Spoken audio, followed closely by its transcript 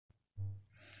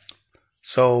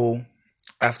So,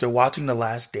 after watching The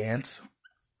Last Dance,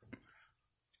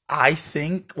 I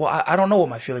think, well, I don't know what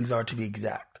my feelings are to be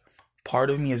exact. Part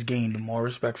of me has gained more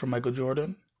respect for Michael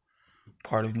Jordan.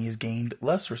 Part of me has gained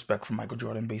less respect for Michael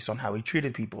Jordan based on how he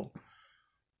treated people.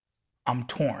 I'm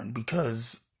torn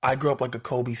because I grew up like a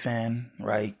Kobe fan,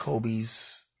 right?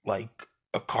 Kobe's like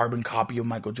a carbon copy of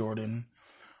Michael Jordan.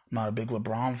 I'm not a big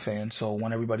LeBron fan, so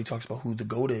when everybody talks about who the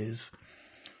GOAT is,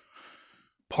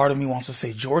 part of me wants to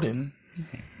say Jordan,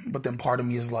 but then part of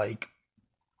me is like,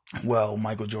 well,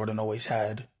 Michael Jordan always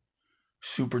had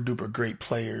super duper great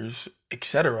players,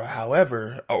 etc.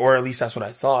 However, or at least that's what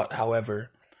I thought. However,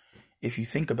 if you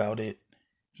think about it,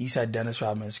 he's had Dennis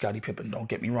Rodman and Scottie Pippen, don't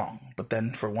get me wrong. But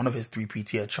then for one of his three P's,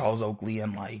 he had Charles Oakley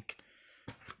and like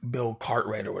Bill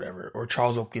Cartwright or whatever, or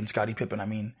Charles Oakley and Scottie Pippen. I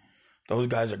mean, those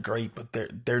guys are great, but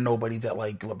they're nobody that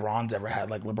like LeBron's ever had.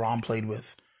 Like LeBron played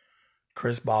with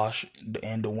Chris Bosh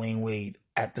and Dwayne Wade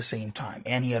at the same time,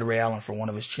 and he had Ray Allen for one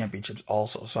of his championships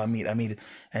also. So I mean,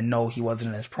 and no, he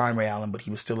wasn't in his prime Ray Allen, but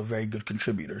he was still a very good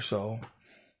contributor. So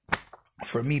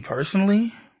for me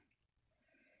personally,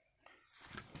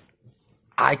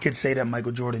 I could say that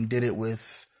Michael Jordan did it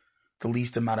with the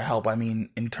least amount of help. I mean,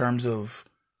 in terms of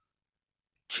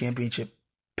championship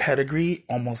pedigree,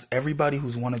 almost everybody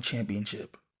who's won a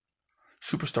championship,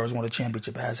 superstars won a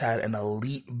championship, has had an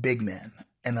elite big man.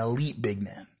 An elite big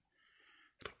man.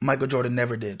 Michael Jordan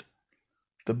never did.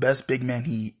 The best big man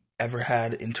he ever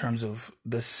had in terms of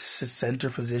the center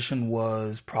position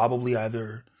was probably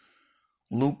either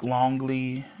Luke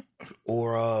Longley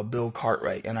or Bill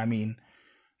Cartwright. And I mean,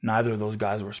 neither of those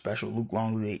guys were special.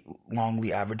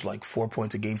 Longley averaged like 4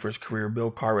 points a game for his career.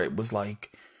 Bill Cartwright was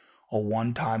like a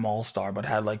one-time All-Star, but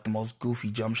had like the most goofy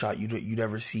jump shot you'd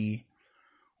ever see.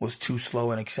 Was too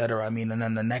slow and etc. I mean, and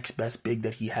then the next best big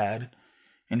that he had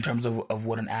in terms of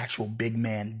what an actual big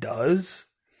man does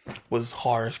was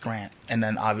Horace Grant. And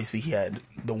then obviously he had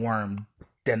the worm,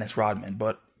 Dennis Rodman.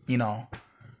 But, you know,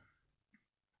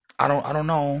 I don't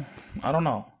know. I don't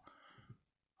know.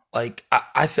 Like,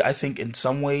 I think in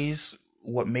some ways,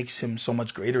 what makes him so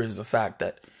much greater is the fact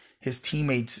that his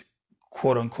teammates,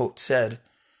 quote unquote, said,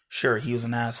 sure, he was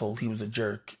an asshole, he was a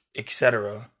jerk,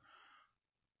 etc.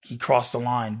 He crossed the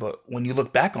line, but when you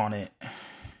look back on it,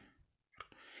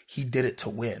 he did it to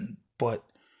win. But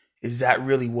is that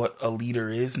really what a leader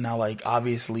is? Now, like,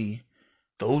 obviously,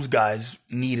 those guys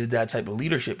needed that type of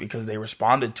leadership because they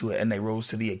responded to it and they rose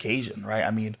to the occasion, right?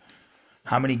 I mean,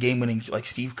 how many game winning, like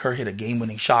Steve Kerr hit a game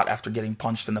winning shot after getting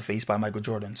punched in the face by Michael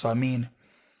Jordan. So, I mean,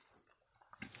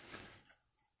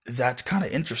 that's kind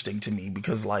of interesting to me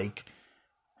because, like,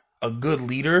 a good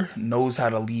leader knows how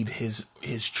to lead his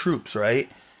troops, right?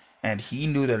 And he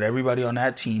knew that everybody on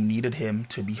that team needed him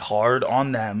to be hard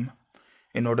on them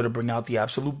in order to bring out the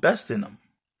absolute best in them.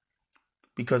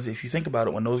 Because if you think about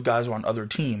it, when those guys were on other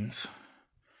teams,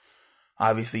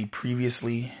 obviously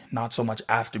previously, not so much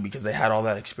after because they had all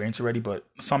that experience already, but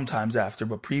sometimes after,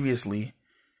 but previously,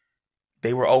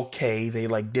 they were okay. They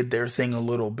like did their thing a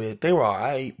little bit. They were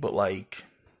alright, but like,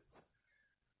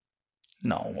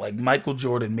 no, like Michael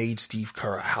Jordan made Steve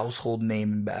Kerr a household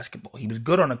name in basketball. He was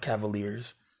good on the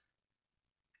Cavaliers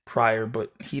prior,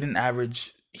 but he didn't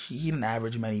average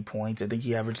many points. I think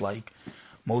he averaged like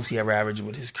most he ever averaged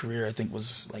with his career. I think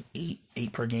was like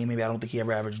eight per game. Maybe I don't think he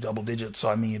ever averaged double digits. So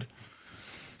I mean,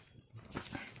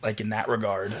 like in that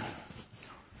regard,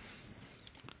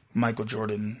 Michael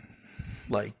Jordan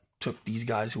like took these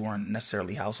guys who weren't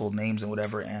necessarily household names and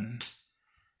whatever and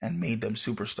made them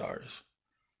superstars.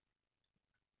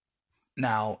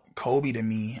 Now Kobe to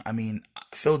me, I mean,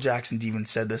 Phil Jackson even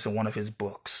said this in one of his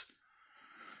books.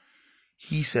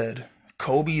 He said,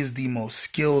 Kobe is the most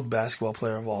skilled basketball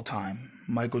player of all time.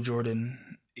 Michael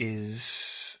Jordan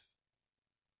is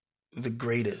the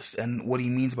greatest. And what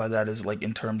he means by that is like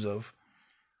in terms of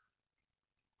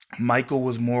Michael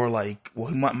was more like,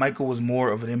 well, Michael was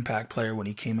more of an impact player when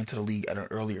he came into the league at an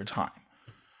earlier time.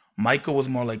 Michael was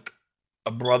more like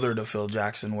a brother to Phil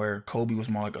Jackson, where Kobe was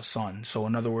more like a son. So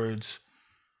in other words,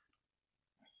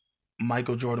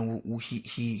 Michael Jordan,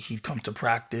 he'd come to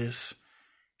practice.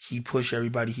 He'd push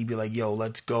everybody. He'd be like, "Yo,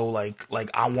 let's go! Like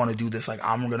I want to do this. Like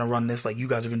I'm gonna run this. Like you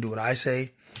guys are gonna do what I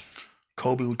say."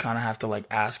 Kobe would kind of have to like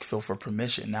ask Phil for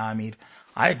permission. Now, I mean,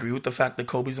 I agree with the fact that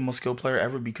Kobe's the most skilled player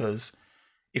ever because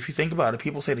if you think about it,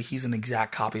 people say that he's an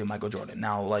exact copy of Michael Jordan.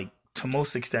 Now, like to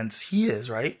most extents, he is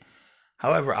right.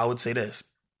 However, I would say this: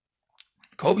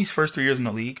 Kobe's first 3 years in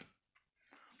the league,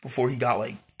 before he got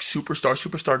like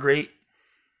superstar great,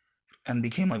 and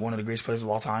became like one of the greatest players of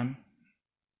all time,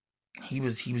 he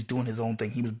was doing his own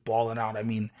thing. He was balling out. I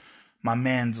mean, my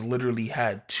man's literally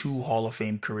had two Hall of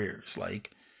Fame careers.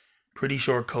 Like Pretty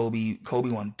sure Kobe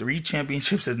won 3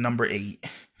 championships as number 8,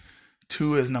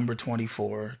 two as number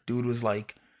 24. Dude was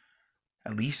like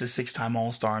at least a 6-time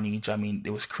All-Star in each. I mean,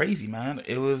 it was crazy, man.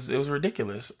 It was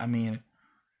ridiculous. I mean,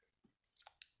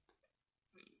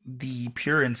 the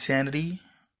pure insanity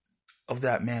of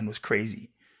that man was crazy,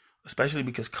 especially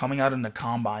because coming out in the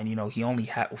combine, he only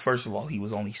had, well, first of all, he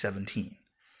was only 17,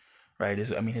 right?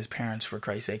 His parents, for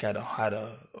Christ's sake, had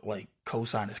to like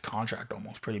co-sign his contract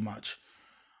almost pretty much.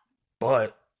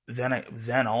 But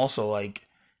then also like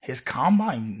his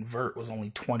combine vert was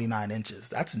only 29 inches.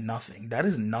 That's nothing. That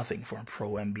is nothing for a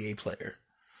pro NBA player,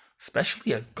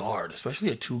 especially a guard, especially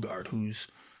a two guard who's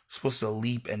supposed to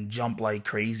leap and jump like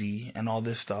crazy and all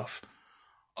this stuff.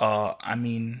 I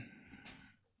mean,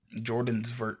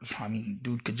 Jordan's vert. I mean,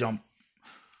 dude could jump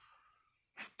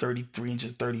 33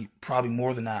 inches, 30, probably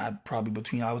more than that.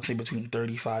 Probably I would say between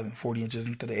 35 and 40 inches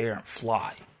into the air and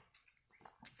fly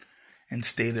and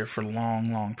stay there for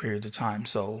long, long periods of time.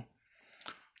 So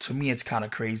to me, it's kind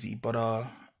of crazy. But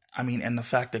I mean, and the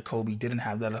fact that Kobe didn't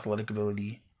have that athletic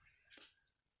ability,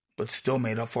 but still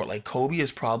made up for it. Like Kobe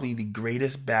is probably the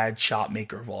greatest bad shot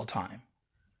maker of all time.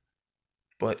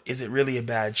 But is it really a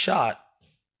bad shot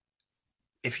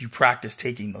if you practice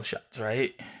taking those shots,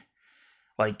 right?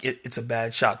 Like it's a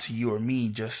bad shot to you or me,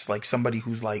 just like somebody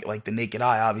who's like the naked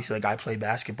eye. Obviously, like I play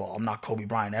basketball. I'm not Kobe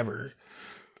Bryant ever,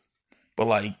 but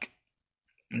like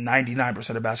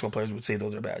 99% of basketball players would say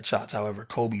those are bad shots. However,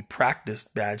 Kobe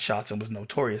practiced bad shots and was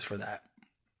notorious for that.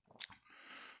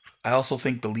 I also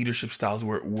think the leadership styles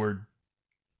were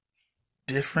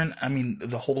different. I mean,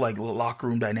 the whole like locker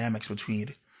room dynamics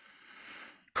between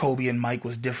Kobe and Mike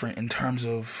was different in terms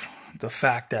of the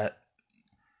fact that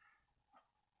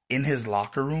in his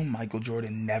locker room, Michael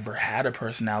Jordan never had a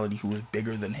personality who was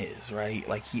bigger than his, right?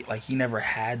 Like he never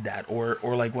had that, or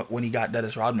like when he got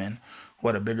Dennis Rodman, who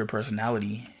had a bigger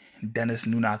personality. Dennis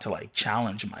knew not to like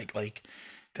challenge Mike. Like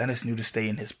Dennis knew to stay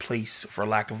in his place for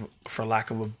lack of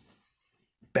a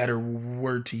better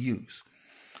word to use.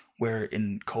 Where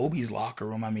in Kobe's locker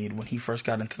room, I mean, when he first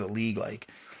got into the league, like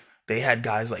they had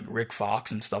guys like Rick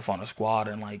Fox and stuff on the squad,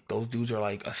 and like those dudes are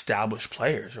like established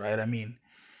players, right? I mean,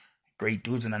 great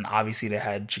dudes. And then obviously they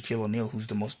had Shaquille O'Neal, who's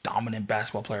the most dominant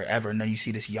basketball player ever. And then you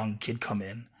see this young kid come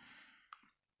in,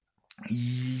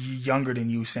 younger than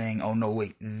you, saying, "Oh no,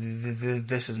 wait,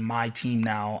 this is my team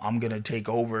now. I'm gonna take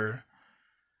over,"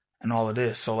 and all of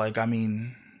this. So like, I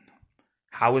mean,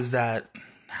 how is that?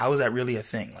 How is that really a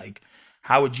thing? Like,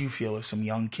 how would you feel if some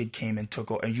young kid came and took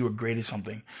over, and you were great at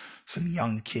something? Some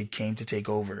young kid came to take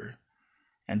over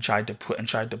and tried to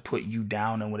put you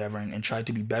down and whatever, and tried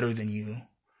to be better than you,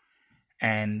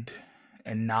 and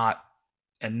and not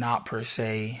and not per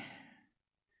se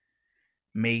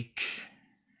make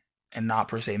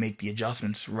make the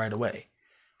adjustments right away.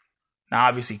 Now,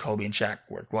 obviously, Kobe and Shaq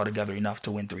worked well together enough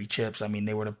to win 3 chips. I mean,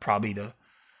 they were probably the.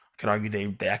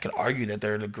 I could argue that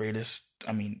they're the greatest.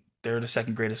 I mean, they're the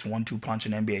second greatest 1-2 punch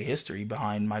in NBA history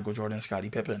behind Michael Jordan and Scottie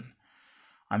Pippen.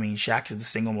 I mean, Shaq is the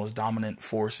single most dominant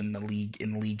force in the league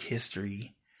in league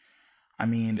history. I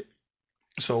mean,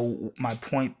 so my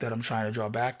point that I'm trying to draw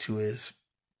back to is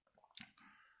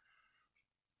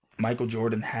Michael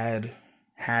Jordan had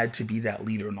to be that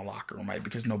leader in the locker room, right?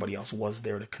 Because nobody else was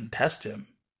there to contest him,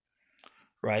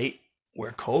 right?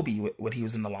 Where Kobe, when he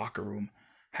was in the locker room,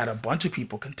 had a bunch of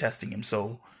people contesting him.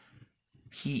 So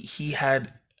he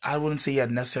had, I wouldn't say he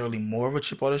had necessarily more of a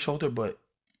chip on his shoulder, but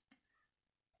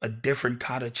a different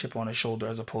kind of chip on his shoulder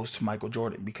as opposed to Michael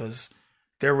Jordan, because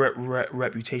their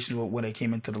reputation when they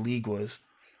came into the league was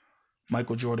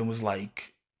Michael Jordan was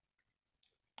like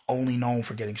only known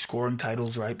for getting scoring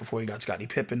titles right before he got Scottie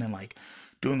Pippen and like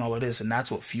doing all of this, and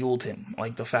that's what fueled him.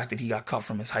 Like the fact that he got cut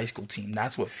from his high school team,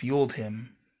 that's what fueled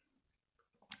him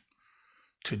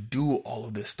to do all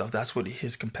of this stuff. That's what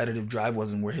his competitive drive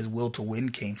was, and where his will to win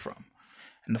came from.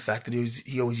 And the fact that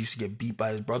he always used to get beat by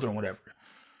his brother and whatever.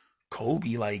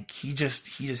 Kobe, like he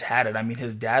just had it. I mean,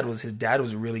 his dad was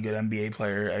a really good NBA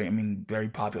player. I mean, very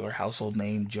popular household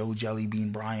name, Joe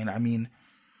Jellybean Bryant. I mean,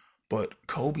 but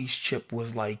Kobe's chip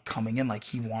was like coming in like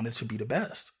he wanted to be the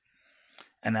best,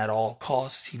 and at all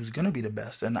costs he was gonna be the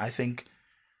best. And I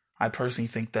personally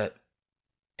think that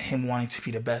him wanting to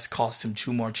be the best cost him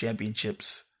 2 more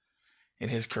championships in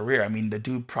his career. I mean, the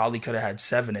dude probably could have had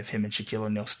 7 if him and Shaquille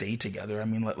O'Neal stayed together. I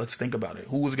mean, let's think about it.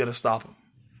 Who was gonna stop him?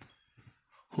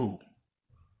 Who?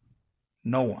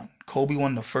 No one. Kobe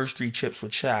won the first 3 chips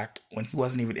with Shaq when he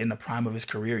wasn't even in the prime of his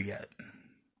career yet.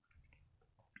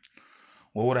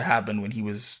 What would have happened when he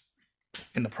was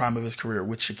in the prime of his career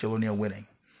with Shaquille O'Neal winning?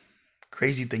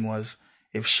 Crazy thing was,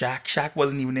 if Shaq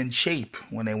wasn't even in shape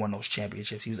when they won those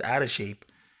championships. He was out of shape.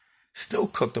 Still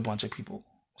cooked a bunch of people.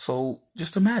 So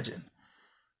just imagine.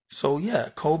 So yeah,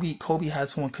 Kobe had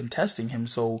someone contesting him,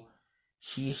 so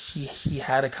he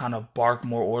had to kind of bark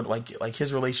more, or like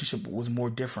his relationship was more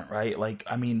different, right? Like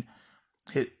I mean,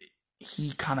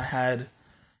 he kind of had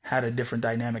a different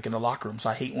dynamic in the locker room. So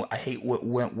I hate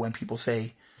when people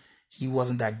say he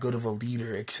wasn't that good of a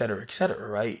leader, et cetera,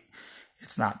 right?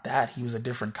 It's not that. He was a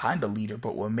different kind of leader,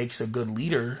 but what makes a good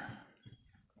leader,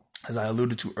 as I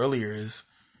alluded to earlier, is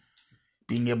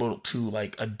being able to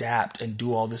like adapt and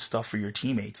do all this stuff for your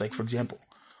teammates. Like for example,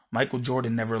 Michael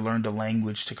Jordan never learned a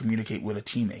language to communicate with a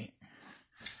teammate,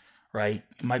 right?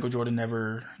 Michael Jordan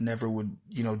never would,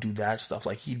 do that stuff.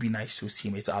 Like he'd be nice to his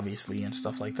teammates obviously and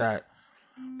stuff like that.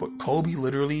 But Kobe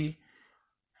literally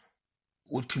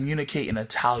would communicate in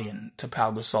Italian to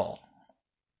Pau Gasol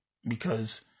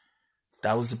because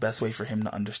that was the best way for him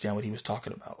to understand what he was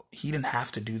talking about. He didn't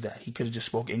have to do that. He could have just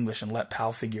spoke English and let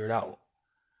Pau figure it out.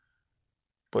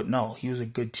 But no, he was a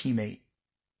good teammate.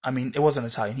 I mean, it wasn't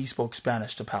Italian. He spoke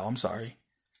Spanish to Pau. I'm sorry.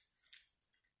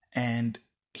 And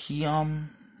he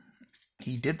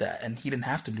did that, and he didn't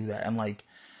have to do that. And like,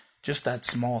 just that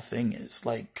small thing is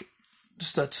like,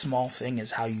 just that small thing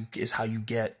is how you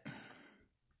get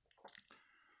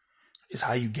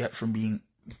from being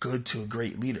good to a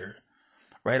great leader,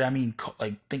 right? I mean,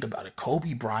 like think about it.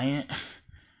 Kobe Bryant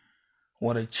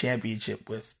won a championship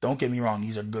with. Don't get me wrong;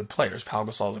 these are good players. Pau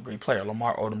Gasol is a great player.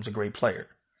 Lamar Odom's a great player.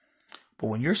 But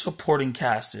when your supporting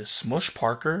cast is Smush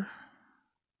Parker,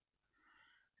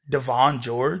 Devon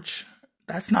George,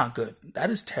 that's not good.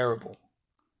 That is terrible.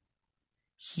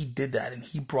 He did that, and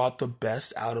he brought the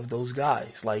best out of those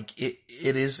guys. Like it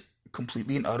is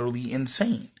completely and utterly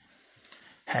insane.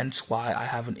 Hence why I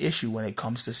have an issue when it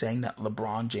comes to saying that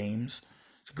LeBron James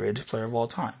is the greatest player of all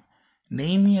time.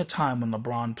 Name me a time when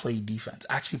LeBron played defense,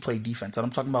 actually played defense. And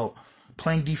I'm talking about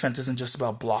playing defense isn't just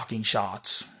about blocking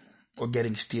shots or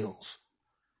getting steals.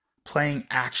 Playing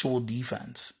actual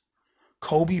defense.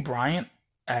 Kobe Bryant,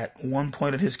 at one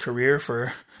point in his career for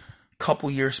a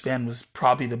couple year span, was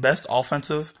probably the best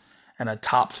offensive and a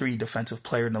top 3 defensive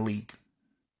player in the league.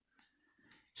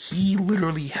 He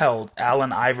literally held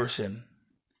Allen Iverson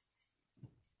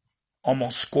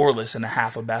almost scoreless in a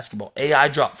half of basketball. AI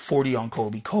dropped 40 on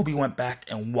Kobe. Kobe went back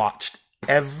and watched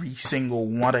every single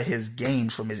one of his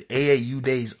games from his AAU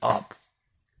days up,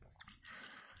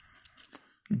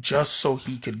 just so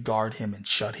he could guard him and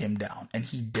shut him down. And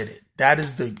he did it. That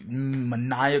is the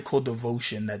maniacal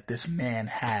devotion that this man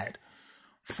had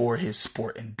for his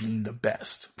sport and being the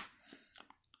best.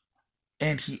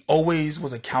 And he always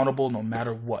was accountable no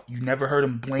matter what. You never heard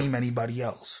him blame anybody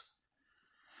else.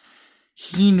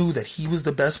 He knew that he was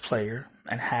the best player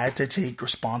and had to take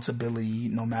responsibility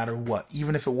no matter what.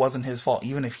 Even if it wasn't his fault.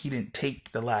 Even if he didn't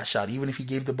take the last shot. Even if he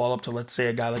gave the ball up to, let's say,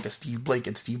 a guy like a Steve Blake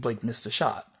and Steve Blake missed the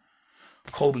shot.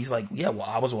 Kobe's like, yeah, well,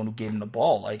 I was the one who gave him the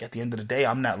ball. Like, at the end of the day,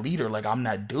 I'm that leader. Like, I'm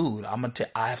that dude.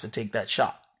 I have to take that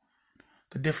shot.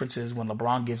 The difference is when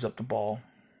LeBron gives up the ball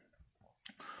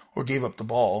or gave up the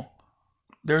ball,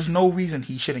 there's no reason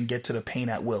he shouldn't get to the paint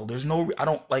at will.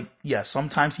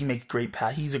 Sometimes he makes great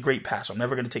pass. He's a great passer. I'm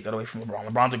never going to take that away from LeBron.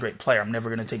 LeBron's a great player. I'm never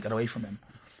going to take that away from him.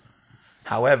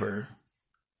 However,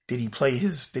 did he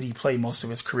play most of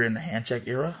his career in the hand check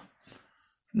era?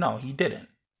 No, he didn't.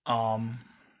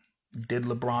 Did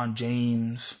LeBron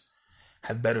James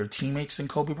have better teammates than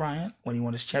Kobe Bryant when he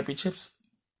won his championships?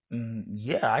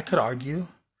 Yeah, I could argue.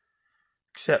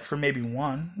 Except for maybe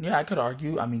one. Yeah, I could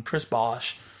argue. I mean, Chris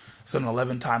Bosh is an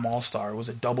 11-time All-Star. Was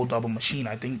a double-double machine,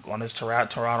 I think, on his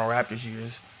Toronto Raptors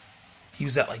years. He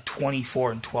was at like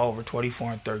 24-12 or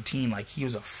 24-13. Like, he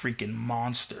was a freaking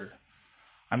monster.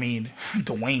 I mean,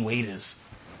 Dwayne Wade is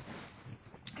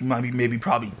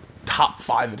probably top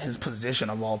 5 at his position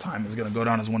of all time. Is going to go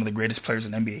down as one of the greatest players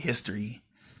in NBA history.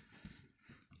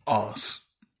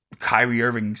 Kyrie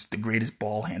Irving's the greatest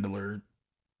ball handler,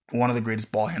 one of the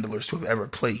greatest ball handlers to have ever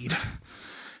played.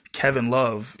 Kevin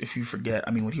Love, if you forget,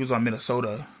 when he was on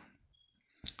Minnesota,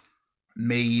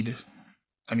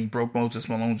 broke Moses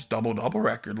Malone's double-double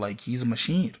record. Like, he's a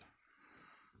machine.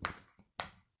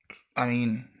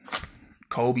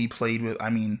 Kobe played with,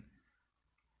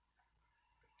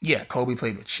 Kobe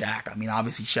played with Shaq.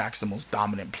 Obviously Shaq's the most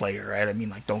dominant player, right?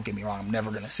 Don't get me wrong, I'm never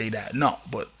going to say that. No,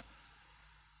 but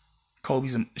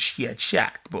he had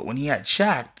Shaq. But when he had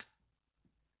Shaq,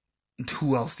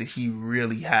 who else did he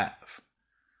really have?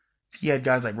 He had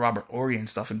guys like Robert Horry and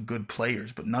stuff and good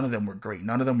players, but none of them were great.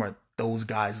 None of them were at those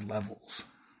guys' levels.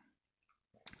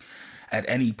 At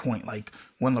any point, like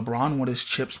when LeBron won his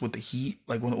chips with the Heat,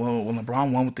 like when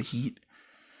LeBron won with the Heat,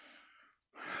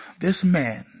 this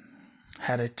man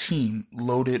had a team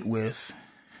loaded with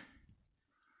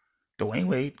Dwayne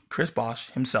Wade, Chris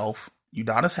Bosh, himself,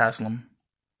 Udonis Haslem,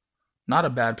 not a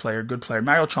bad player, good player.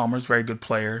 Mario Chalmers, very good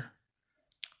player.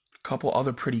 A couple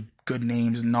other pretty good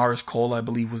names. Norris Cole, I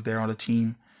believe, was there on the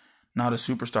team. Not a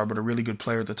superstar, but a really good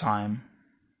player at the time.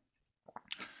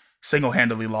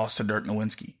 Single-handedly lost to Dirk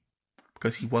Nowitzki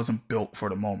because he wasn't built for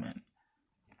the moment.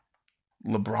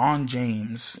 LeBron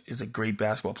James is a great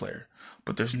basketball player,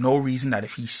 but there's no reason that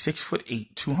if he's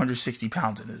 6'8", 260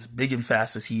 pounds, and as big and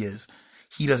fast as he is,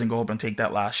 he doesn't go up and take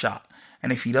that last shot.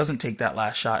 And if he doesn't take that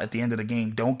last shot at the end of the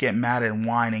game, don't get mad and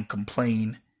whine and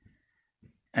complain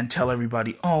and tell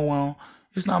everybody, oh, well,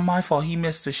 it's not my fault, he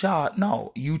missed the shot.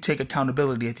 No, you take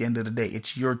accountability at the end of the day.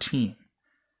 It's your team.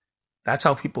 That's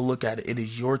how people look at it. It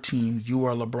is your team. You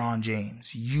are LeBron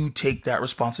James. You take that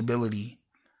responsibility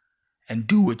and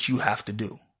do what you have to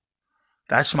do.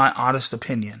 That's my honest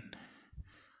opinion.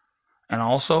 And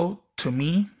also, to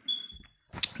me,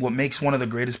 what makes one of the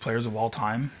greatest players of all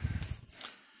time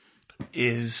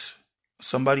is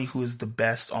somebody who is the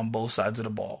best on both sides of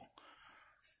the ball.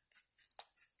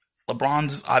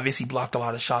 LeBron's obviously blocked a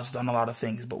lot of shots, done a lot of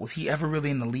things, but was he ever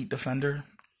really an elite defender?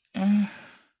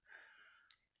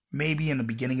 Maybe in the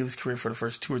beginning of his career for the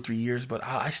first 2 or 3 years, but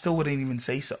I still wouldn't even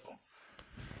say so.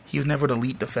 He was never an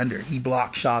elite defender. He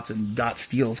blocked shots and got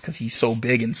steals because he's so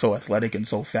big and so athletic and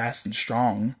so fast and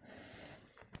strong.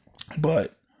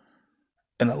 But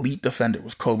an elite defender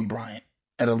was Kobe Bryant.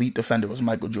 An elite defender was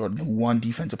Michael Jordan, who won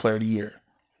Defensive Player of the Year.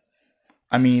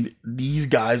 I mean, these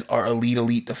guys are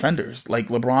elite defenders. Like,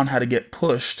 LeBron had to get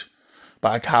pushed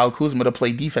by Kyle Kuzma to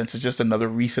play defense. Is just another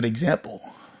recent example.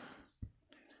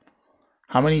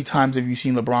 How many times have you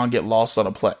seen LeBron get lost on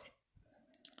a play?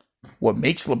 What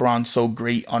makes LeBron so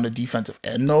great on the defensive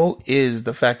end, though, is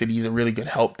the fact that he's a really good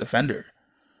help defender.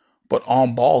 But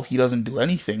on ball, he doesn't do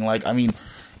anything. Like, I mean,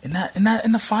 in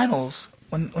the finals,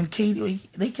 when KD,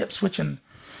 they kept switching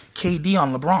KD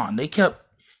on LeBron. They kept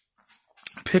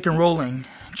pick and rolling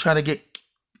on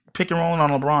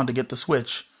LeBron to get the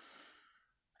switch,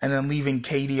 and then leaving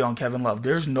KD on Kevin Love.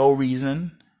 There's no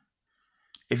reason,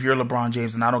 if you're LeBron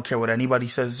James, and I don't care what anybody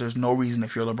says, there's no reason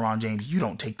if you're LeBron James, you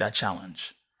don't take that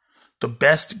challenge. The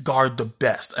best guard the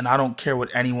best, and I don't care what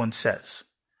anyone says.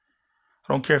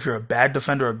 I don't care if you're a bad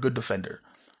defender or a good defender.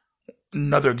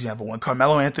 Another example, when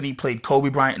Carmelo Anthony played Kobe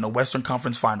Bryant in the Western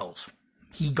Conference Finals,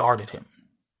 he guarded him.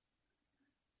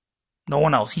 No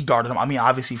one else. He guarded him. I mean,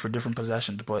 obviously for different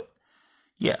possessions, but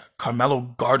yeah,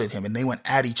 Carmelo guarded him, and they went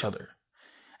at each other.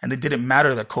 And it didn't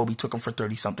matter that Kobe took him for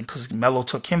 30-something, because Melo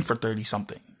took him for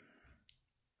 30-something.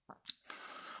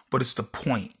 But it's the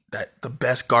point that the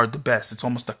best guard the best. It's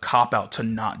almost a cop-out to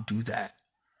not do that.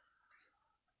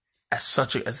 As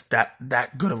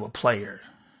that good of a player.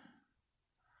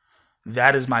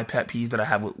 That is my pet peeve that I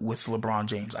have with LeBron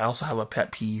James. I also have a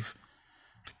pet peeve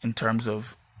in terms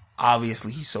of,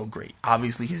 obviously he's so great.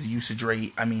 Obviously his usage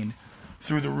rate, I mean,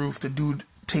 through the roof. The dude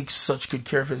takes such good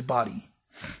care of his body.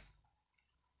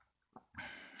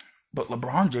 But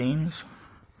LeBron James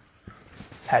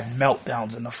had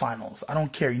meltdowns in the finals. I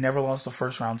don't care. He never lost the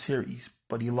first round series,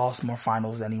 but he lost more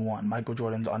finals than he won. Michael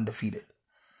Jordan's undefeated.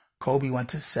 Kobe went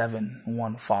to 7,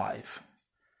 won 5.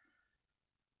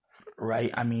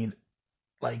 Right? I mean,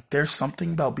 like, there's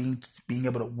something about being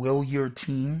able to will your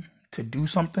team to do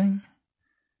something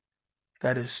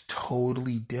that is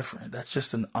totally different. That's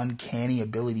just an uncanny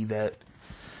ability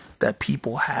that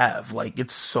people have. Like,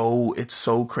 it's so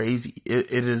crazy.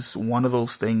 It is one of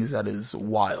those things that is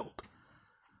wild.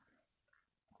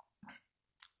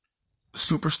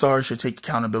 Superstars should take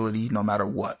accountability no matter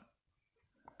what.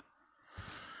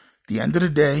 At the end of the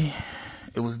day,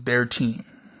 it was their team.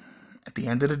 At the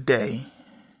end of the day,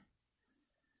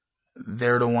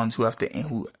 they're the ones who have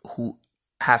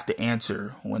to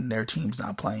answer when their team's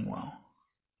not playing well.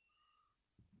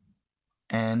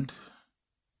 And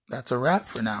that's a wrap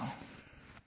for now.